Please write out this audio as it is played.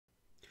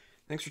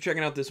Thanks for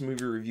checking out this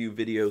movie review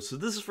video. So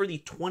this is for the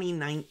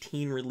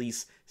 2019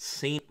 release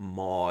Saint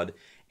Maud,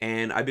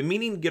 and I've been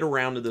meaning to get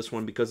around to this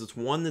one because it's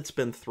one that's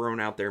been thrown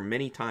out there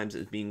many times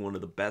as being one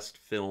of the best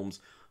films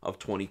of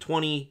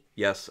 2020.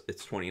 Yes,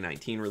 it's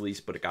 2019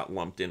 release, but it got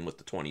lumped in with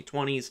the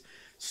 2020s.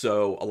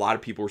 So a lot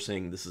of people were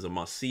saying this is a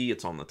must-see,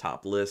 it's on the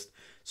top list.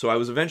 So I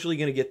was eventually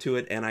going to get to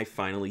it, and I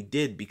finally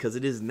did, because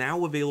it is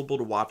now available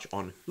to watch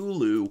on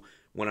Hulu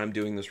when I'm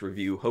doing this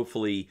review.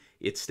 Hopefully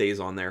it stays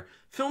on there.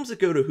 Films that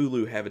go to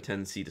Hulu have a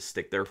tendency to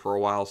stick there for a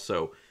while,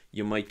 so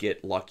you might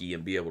get lucky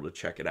and be able to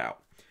check it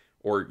out.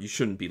 Or you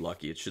shouldn't be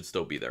lucky, it should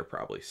still be there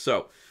probably.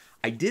 So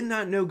I did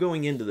not know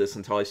going into this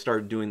until I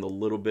started doing the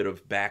little bit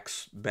of back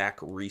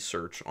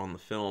research on the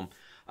film.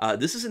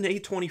 This is an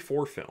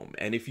A24 film,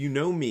 and if you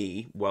know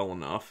me well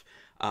enough,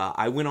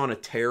 I went on a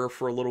tear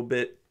for a little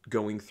bit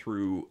going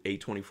through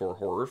A24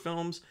 horror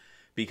films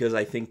because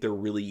I think they're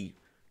really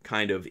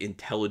kind of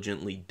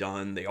intelligently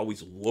done. They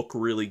always look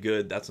really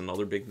good. That's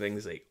another big thing,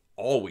 is they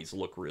always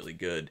look really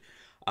good.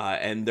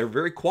 And they're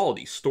very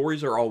quality.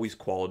 Stories are always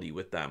quality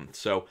with them.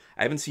 So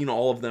I haven't seen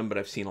all of them, but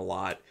I've seen a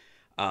lot.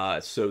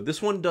 So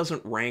this one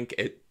doesn't rank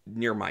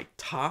near my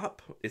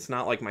top. It's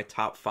not like my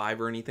top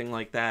 5 or anything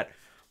like that,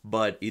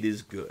 but it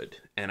is good,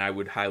 and I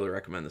would highly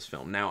recommend this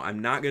film. Now, I'm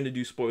not going to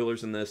do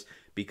spoilers in this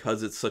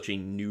because it's such a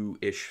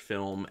new-ish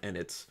film, and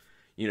it's,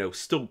 you know,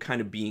 still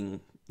kind of being,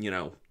 you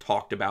know,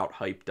 talked about,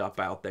 hyped up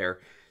out there.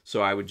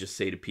 So I would just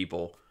say to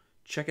people,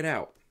 check it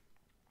out.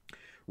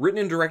 Written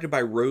and directed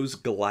by Rose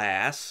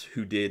Glass,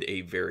 who did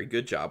a very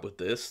good job with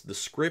this. The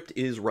script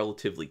is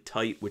relatively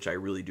tight, which I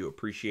really do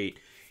appreciate.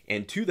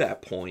 And to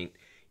that point,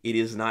 it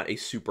is not a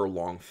super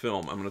long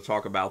film. I'm going to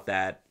talk about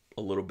that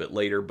a little bit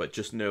later, but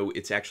just know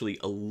it's actually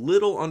a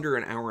little under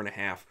an hour and a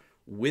half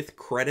with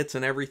credits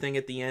and everything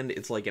at the end.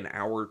 It's like an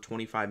hour,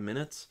 25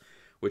 minutes,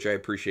 which I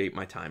appreciate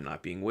my time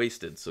not being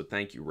wasted. So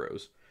thank you,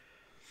 Rose.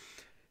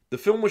 The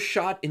film was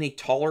shot in a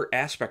taller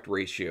aspect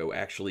ratio,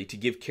 actually, to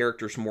give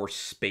characters more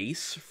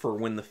space for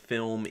when the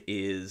film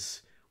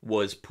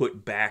was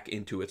put back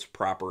into its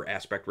proper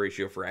aspect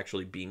ratio for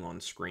actually being on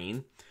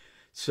screen.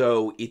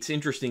 So it's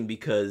interesting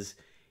because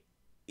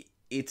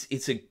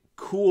it's a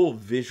cool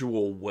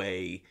visual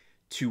way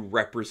to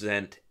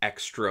represent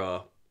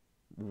extra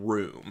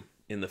room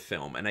in the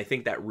film, and I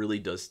think that really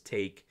does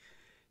take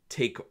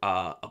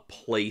a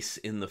place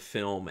in the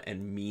film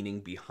and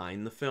meaning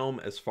behind the film,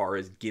 as far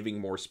as giving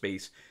more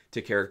space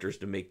to characters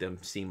to make them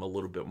seem a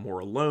little bit more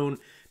alone,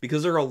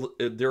 because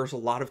there's a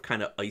lot of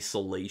kind of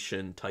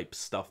isolation type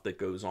stuff that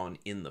goes on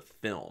in the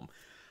film.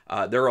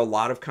 There are a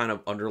lot of kind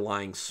of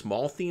underlying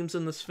small themes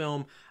in this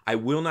film. I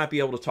will not be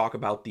able to talk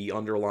about the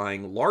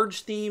underlying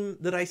large theme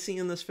that I see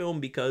in this film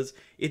because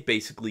it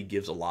basically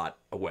gives a lot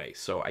away,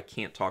 so I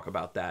can't talk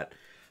about that.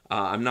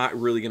 I'm not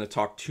really going to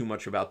talk too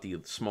much about the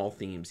small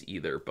themes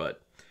either,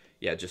 but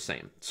yeah, just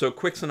saying. So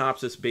quick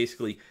synopsis,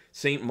 basically,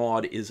 Saint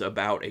Maud is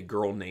about a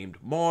girl named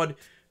Maud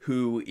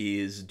who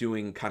is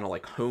doing kind of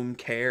like home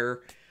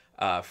care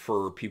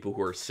for people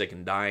who are sick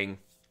and dying.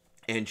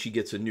 And she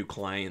gets a new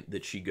client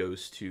that she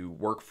goes to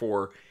work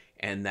for,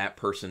 and that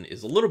person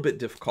is a little bit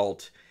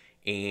difficult,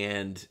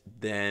 and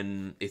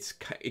then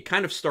it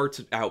kind of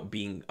starts out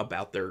being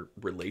about their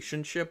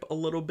relationship a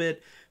little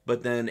bit,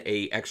 but then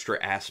a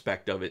extra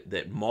aspect of it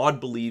that Maud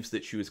believes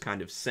that she was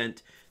kind of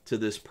sent to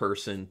this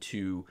person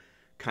to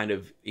kind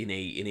of in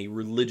a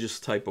religious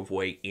type of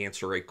way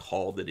answer a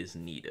call that is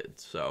needed.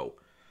 So,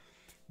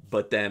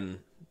 but then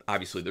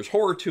obviously there's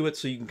horror to it,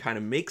 so you can kind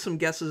of make some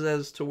guesses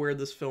as to where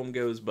this film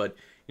goes, but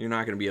you're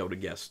not going to be able to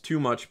guess too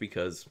much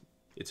because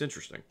it's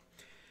interesting.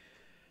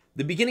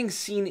 The beginning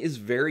scene is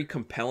very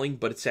compelling,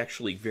 but it's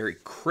actually very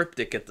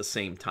cryptic at the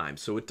same time.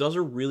 So it does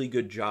a really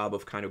good job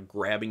of kind of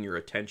grabbing your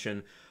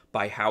attention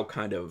by how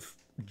kind of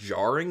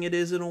jarring it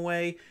is in a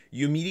way.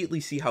 You immediately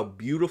see how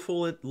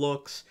beautiful it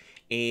looks.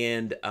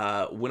 And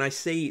when I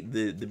say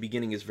the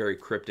beginning is very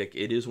cryptic,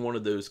 it is one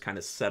of those kind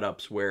of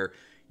setups where,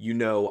 you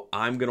know,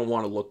 I'm going to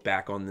want to look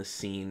back on this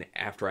scene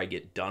after I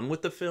get done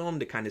with the film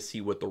to kind of see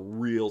what the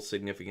real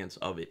significance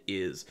of it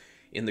is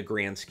in the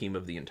grand scheme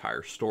of the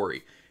entire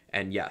story.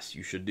 And yes,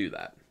 you should do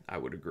that. I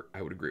would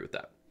agree with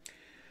that.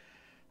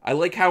 I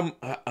like how,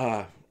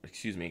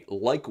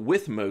 like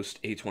with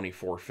most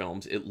A24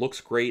 films, it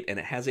looks great and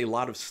it has a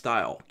lot of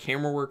style.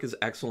 Camera work is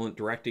excellent,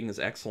 directing is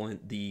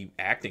excellent, the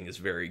acting is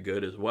very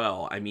good as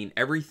well. I mean,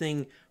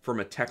 everything from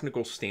a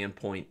technical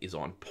standpoint is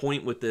on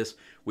point with this,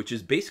 which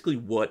is basically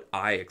what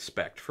I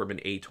expect from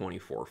an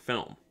A24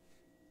 film.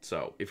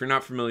 So, if you're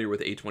not familiar with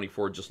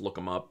A24, just look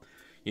them up.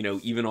 You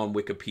know, even on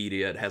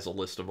Wikipedia, it has a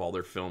list of all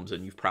their films,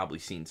 and you've probably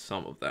seen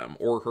some of them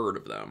or heard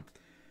of them.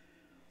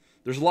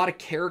 There's a lot of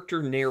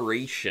character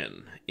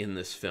narration in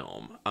this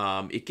film.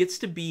 It gets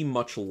to be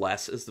much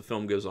less as the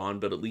film goes on,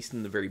 but at least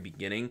in the very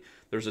beginning,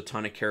 there's a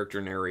ton of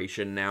character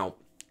narration. Now,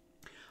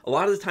 a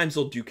lot of the times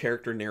they'll do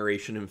character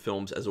narration in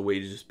films as a way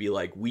to just be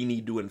like, we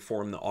need to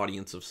inform the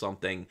audience of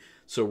something,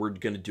 so we're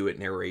going to do it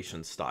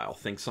narration style.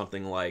 Think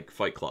something like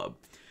Fight Club.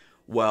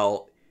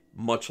 Well,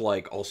 much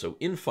like also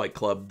in Fight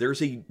Club,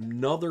 there's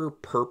another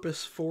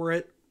purpose for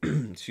it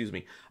excuse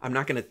me, I'm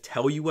not going to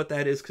tell you what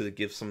that is because it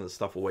gives some of the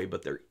stuff away,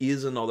 but there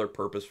is another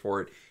purpose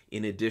for it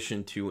in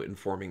addition to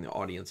informing the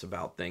audience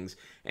about things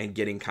and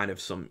getting kind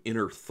of some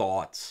inner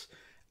thoughts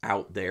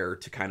out there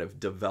to kind of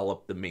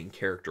develop the main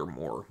character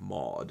more,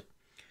 Maud.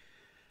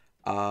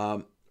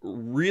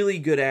 Really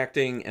good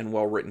acting and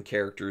well-written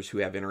characters who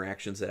have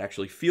interactions that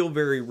actually feel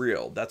very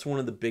real. That's one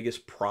of the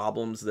biggest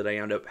problems that I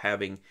end up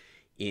having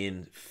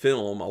in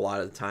film a lot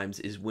of the times,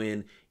 is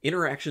when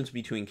interactions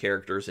between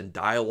characters and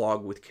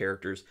dialogue with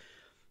characters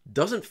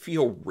doesn't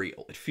feel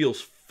real. It feels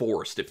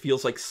forced. It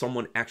feels like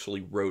someone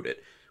actually wrote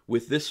it.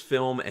 With this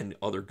film and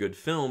other good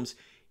films,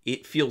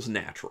 it feels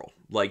natural.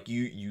 Like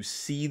you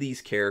see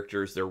these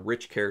characters, they're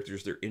rich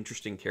characters, they're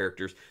interesting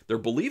characters, they're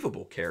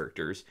believable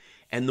characters,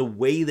 and the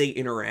way they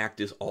interact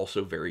is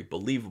also very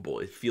believable.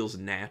 It feels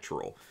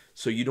natural.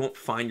 So you don't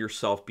find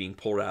yourself being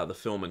pulled out of the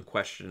film and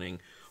questioning,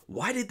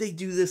 why did they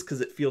do this?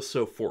 Because it feels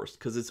so forced,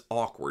 because it's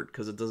awkward,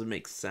 because it doesn't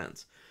make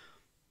sense.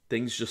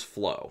 Things just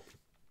flow.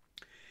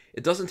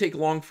 It doesn't take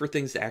long for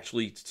things to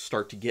actually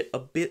start to get a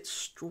bit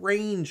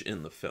strange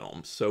in the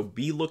film. So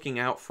be looking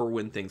out for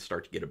when things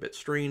start to get a bit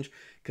strange,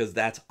 because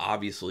that's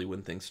obviously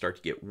when things start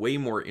to get way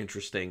more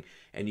interesting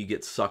and you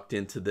get sucked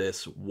into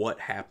this what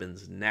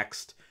happens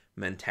next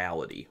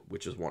mentality,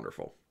 which is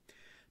wonderful.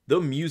 The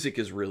music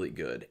is really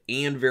good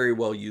and very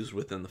well used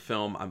within the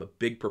film. I'm a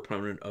big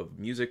proponent of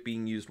music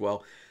being used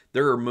well.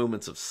 There are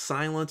moments of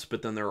silence,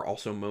 but then there are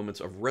also moments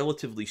of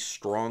relatively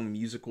strong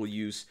musical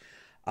use,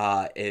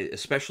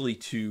 especially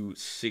to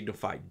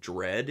signify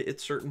dread at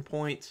certain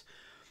points.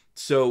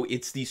 So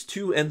it's these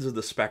two ends of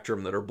the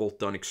spectrum that are both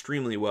done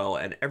extremely well,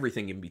 and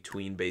everything in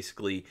between,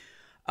 basically.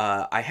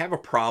 I have a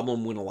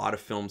problem when a lot of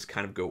films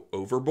kind of go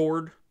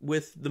overboard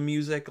with the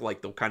music,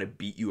 like they'll kind of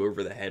beat you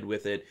over the head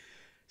with it,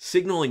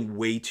 signaling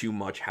way too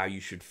much how you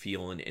should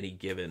feel in any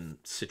given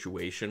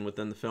situation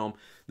within the film.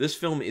 This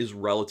film is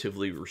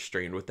relatively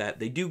restrained with that.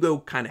 They do go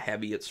kind of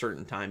heavy at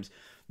certain times,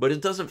 but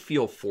it doesn't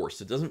feel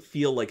forced. It doesn't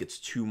feel like it's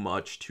too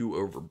much, too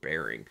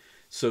overbearing.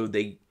 So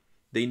they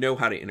know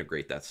how to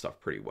integrate that stuff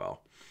pretty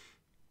well.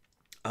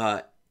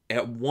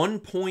 At one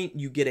point,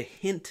 you get a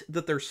hint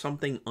that there's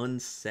something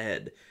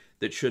unsaid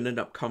that should end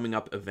up coming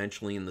up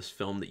eventually in this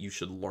film that you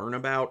should learn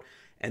about.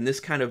 And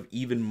this kind of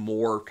even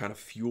more kind of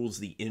fuels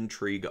the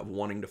intrigue of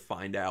wanting to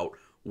find out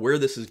where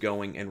this is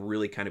going and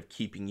really kind of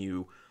keeping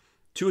you,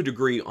 to a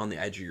degree, on the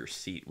edge of your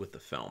seat with the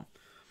film.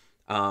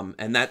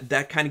 And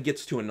that kind of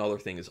gets to another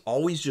thing, is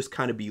always just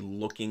kind of be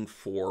looking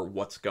for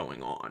what's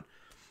going on.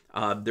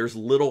 There's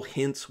little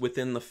hints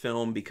within the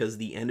film because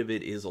the end of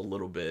it is a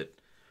little bit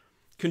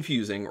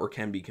confusing, or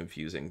can be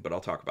confusing, but I'll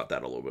talk about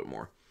that a little bit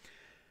more.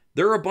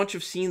 There are a bunch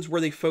of scenes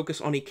where they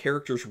focus on a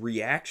character's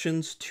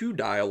reactions to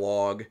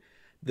dialogue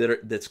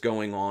that's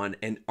going on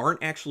and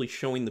aren't actually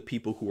showing the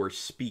people who are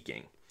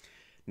speaking.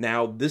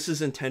 Now, this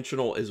is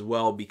intentional as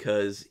well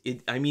because,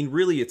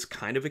 really it's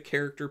kind of a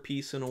character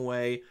piece in a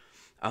way.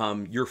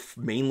 You're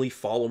mainly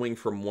following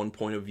from one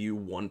point of view,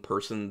 one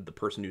person, the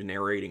person who's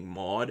narrating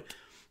Maud.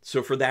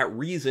 So for that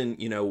reason,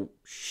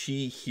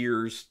 she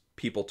hears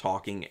people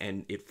talking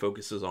and it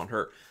focuses on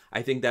her.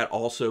 I think that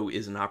also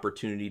is an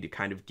opportunity to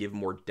kind of give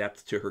more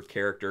depth to her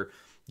character,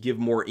 give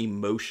more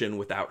emotion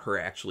without her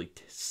actually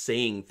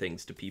saying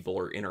things to people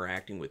or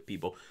interacting with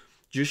people.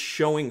 Just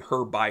showing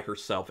her by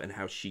herself and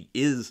how she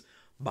is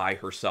by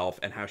herself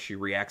and how she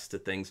reacts to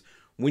things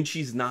when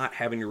she's not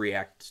having to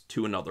react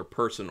to another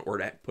person or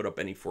to put up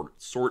any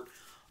sort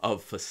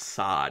of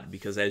facade.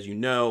 Because as you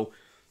know,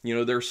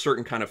 there are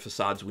certain kind of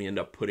facades we end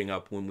up putting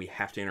up when we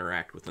have to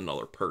interact with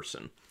another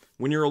person.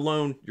 When you're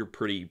alone, you're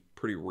pretty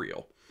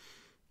real.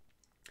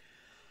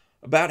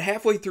 About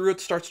halfway through, it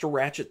starts to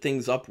ratchet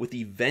things up with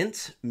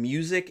events,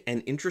 music,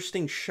 and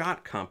interesting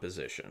shot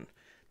composition.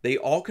 They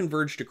all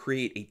converge to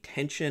create a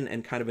tension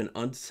and kind of an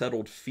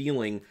unsettled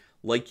feeling,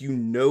 like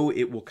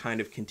it will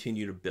kind of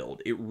continue to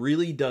build. It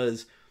really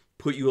does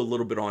put you a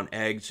little bit on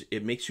edge.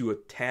 It makes you a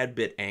tad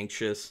bit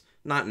anxious,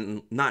 not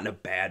in a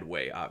bad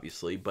way,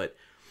 obviously, but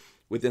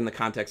within the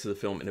context of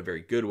the film in a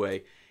very good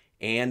way.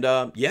 And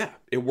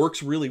it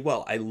works really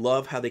well. I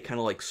love how they kind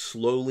of like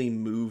slowly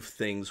move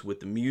things with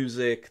the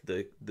music,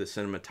 the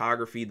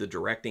cinematography, the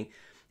directing.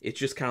 It's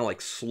just kind of like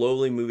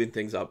slowly moving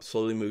things up.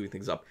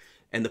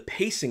 And the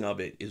pacing of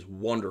it is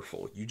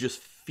wonderful. You just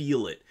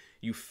feel it.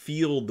 You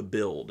feel the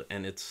build,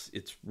 and it's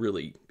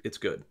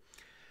good.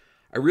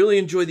 I really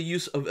enjoy the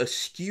use of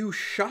askew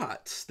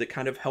shots that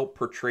kind of help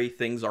portray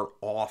things are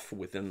off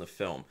within the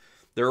film.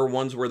 There are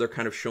ones where they're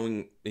kind of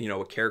showing,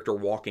 a character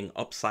walking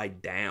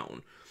upside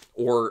down,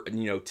 or,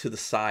 to the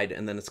side,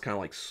 and then it's kind of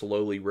like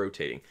slowly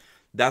rotating.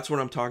 That's what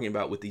I'm talking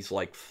about with these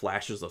like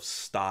flashes of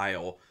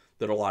style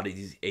that a lot of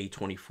these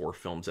A24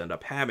 films end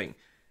up having.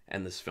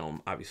 And this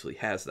film obviously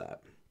has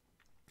that.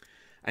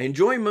 I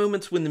enjoy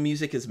moments when the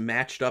music is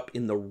matched up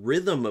in the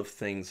rhythm of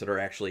things that are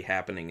actually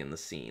happening in the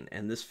scene.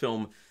 And this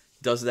film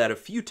does that a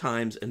few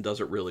times and does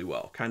it really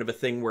well. Kind of a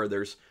thing where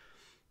there's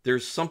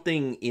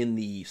something in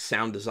the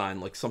sound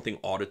design, like something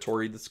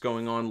auditory that's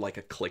going on, like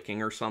a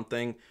clicking or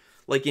something.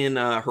 Like in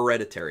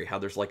Hereditary, how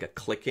there's like a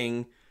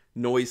clicking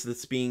noise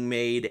that's being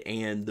made,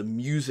 and the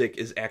music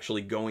is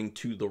actually going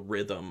to the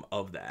rhythm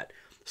of that.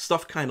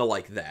 Stuff kind of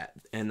like that,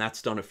 and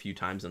that's done a few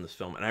times in this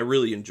film, and I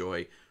really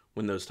enjoy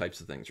when those types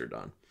of things are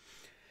done.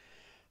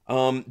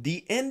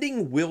 The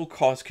ending will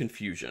cause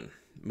confusion,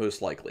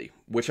 most likely,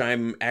 which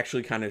I'm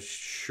actually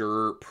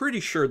pretty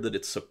sure that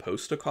it's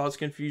supposed to cause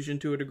confusion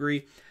to a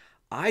degree.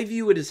 I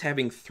view it as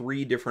having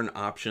 3 different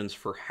options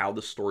for how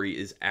the story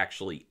is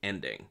actually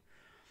ending.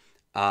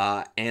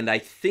 And I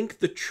think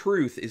the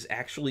truth is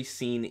actually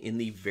seen in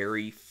the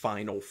very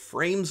final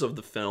frames of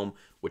the film,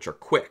 which are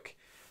quick.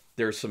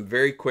 There's some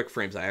very quick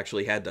frames. I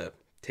actually had to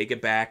take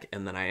it back,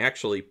 and then I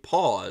actually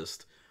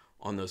paused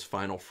on those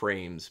final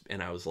frames,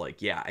 and I was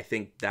like, yeah, I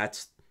think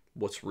that's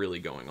what's really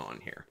going on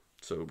here.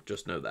 So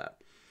just know that.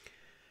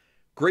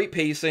 Great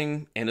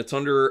pacing, and it's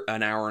under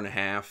an hour and a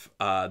half.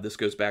 This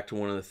goes back to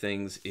one of the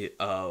things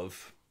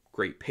of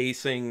great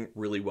pacing,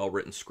 really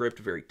well-written script,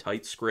 very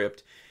tight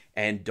script,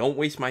 and don't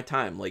waste my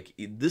time. Like,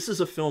 this is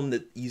a film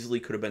that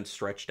easily could have been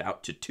stretched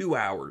out to 2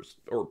 hours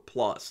or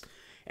plus,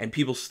 and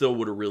people still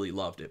would have really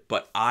loved it.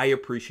 But I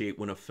appreciate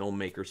when a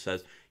filmmaker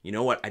says, you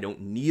know what, I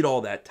don't need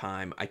all that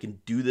time. I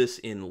can do this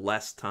in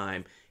less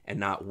time and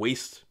not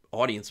waste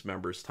audience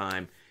members'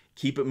 time,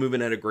 keep it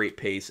moving at a great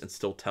pace, and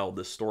still tell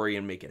the story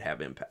and make it have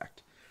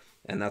impact.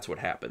 And that's what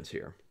happens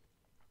here.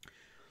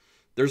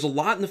 There's a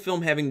lot in the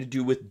film having to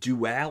do with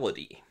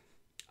duality.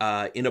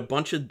 In a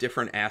bunch of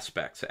different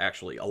aspects,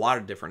 actually. A lot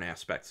of different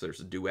aspects, there's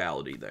a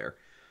duality there.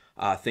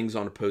 Things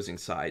on opposing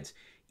sides.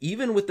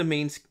 Even with the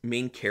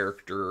main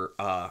character,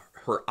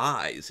 her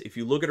eyes, if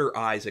you look at her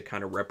eyes, it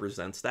kind of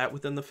represents that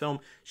within the film.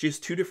 She has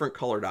 2 different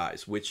colored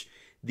eyes, which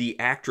the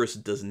actress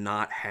does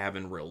not have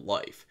in real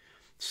life.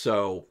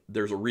 So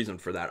there's a reason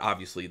for that,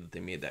 obviously, that they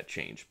made that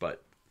change.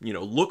 But, you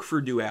know, look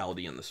for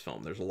duality in this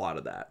film. There's a lot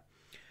of that.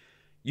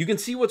 You can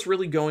see what's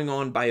really going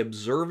on by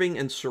observing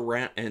and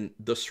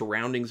the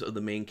surroundings of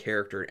the main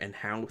character and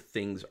how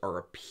things are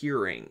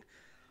appearing.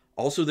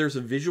 Also, there's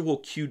a visual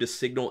cue to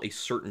signal a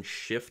certain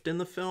shift in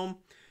the film,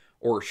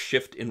 or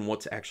shift in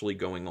what's actually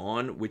going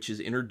on, which is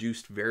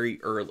introduced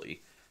very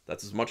early.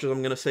 That's as much as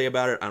I'm going to say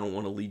about it. I don't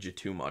want to lead you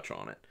too much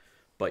on it.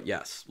 But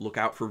yes, look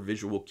out for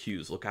visual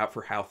cues. Look out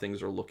for how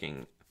things are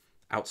looking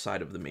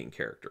outside of the main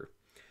character.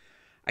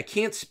 I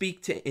can't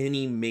speak to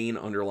any main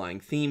underlying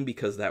theme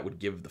because that would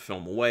give the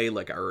film away.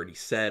 Like I already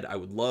said, I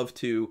would love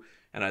to,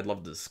 and I'd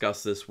love to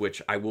discuss this,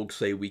 which I will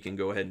say we can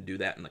go ahead and do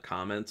that in the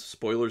comments.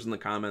 Spoilers in the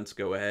comments,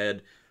 go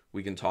ahead.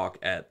 We can talk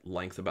at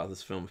length about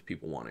this film if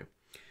people want to.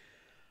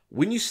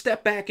 When you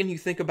step back and you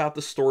think about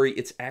the story,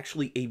 it's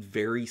actually a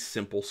very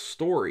simple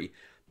story,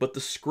 but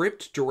the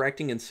script,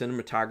 directing, and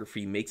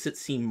cinematography makes it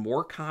seem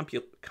more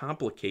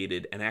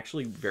complicated and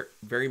actually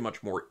very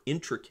much more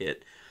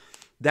intricate.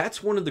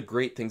 That's one of the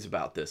great things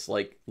about this.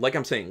 Like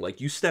I'm saying,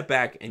 like you step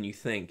back and you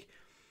think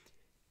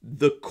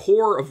the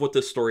core of what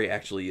this story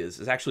actually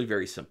is actually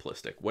very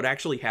simplistic. What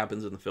actually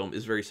happens in the film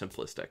is very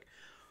simplistic,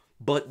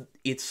 but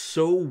it's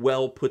so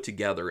well put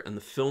together, and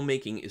the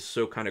filmmaking is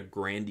so kind of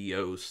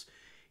grandiose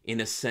in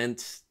a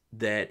sense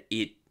that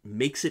it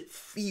makes it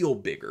feel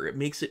bigger. It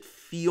makes it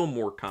feel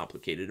more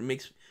complicated. It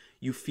makes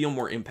you feel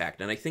more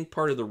impact. And I think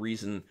part of the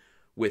reason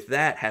with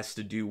that has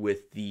to do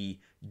with the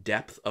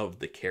depth of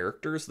the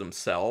characters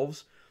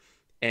themselves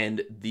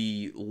and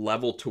the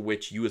level to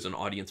which you as an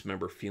audience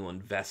member feel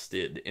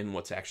invested in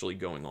what's actually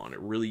going on.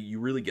 You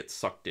really get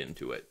sucked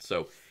into it.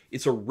 So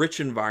it's a rich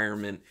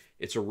environment,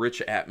 it's a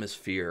rich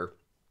atmosphere,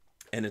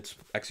 and it's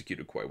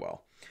executed quite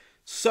well.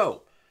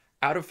 So,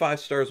 out of 5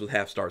 stars with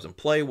half stars in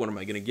play, what am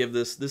I going to give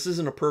this? This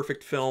isn't a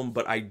perfect film,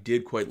 but I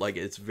did quite like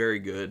it. It's very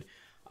good.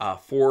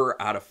 4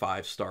 out of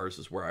 5 stars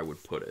is where I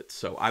would put it.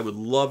 So I would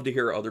love to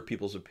hear other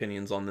people's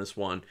opinions on this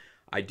one.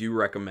 I do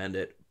recommend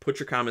it.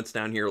 Put your comments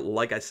down here.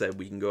 Like I said,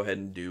 we can go ahead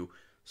and do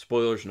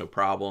spoilers, no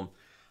problem.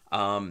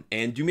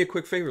 And do me a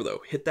quick favor,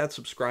 though. Hit that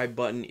subscribe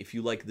button if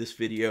you like this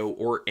video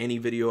or any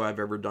video I've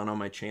ever done on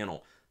my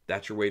channel.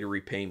 That's your way to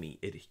repay me.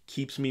 It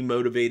keeps me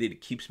motivated.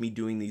 It keeps me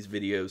doing these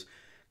videos.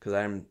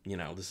 Because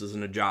this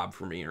isn't a job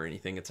for me or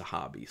anything. It's a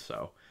hobby.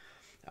 So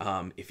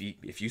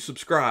if you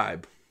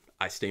subscribe,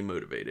 I stay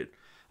motivated.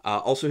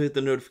 Also hit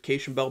the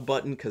notification bell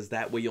button, because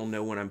that way you'll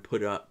know when I'm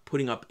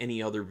putting up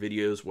any other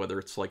videos, whether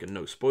it's like a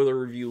no spoiler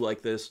review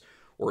like this,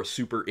 or a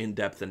super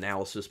in-depth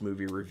analysis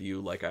movie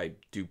review like I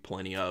do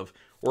plenty of,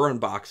 or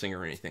unboxing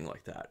or anything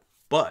like that.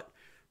 But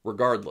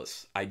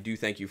regardless, I do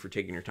thank you for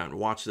taking your time to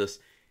watch this.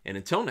 And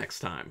until next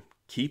time,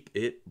 keep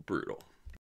it brutal.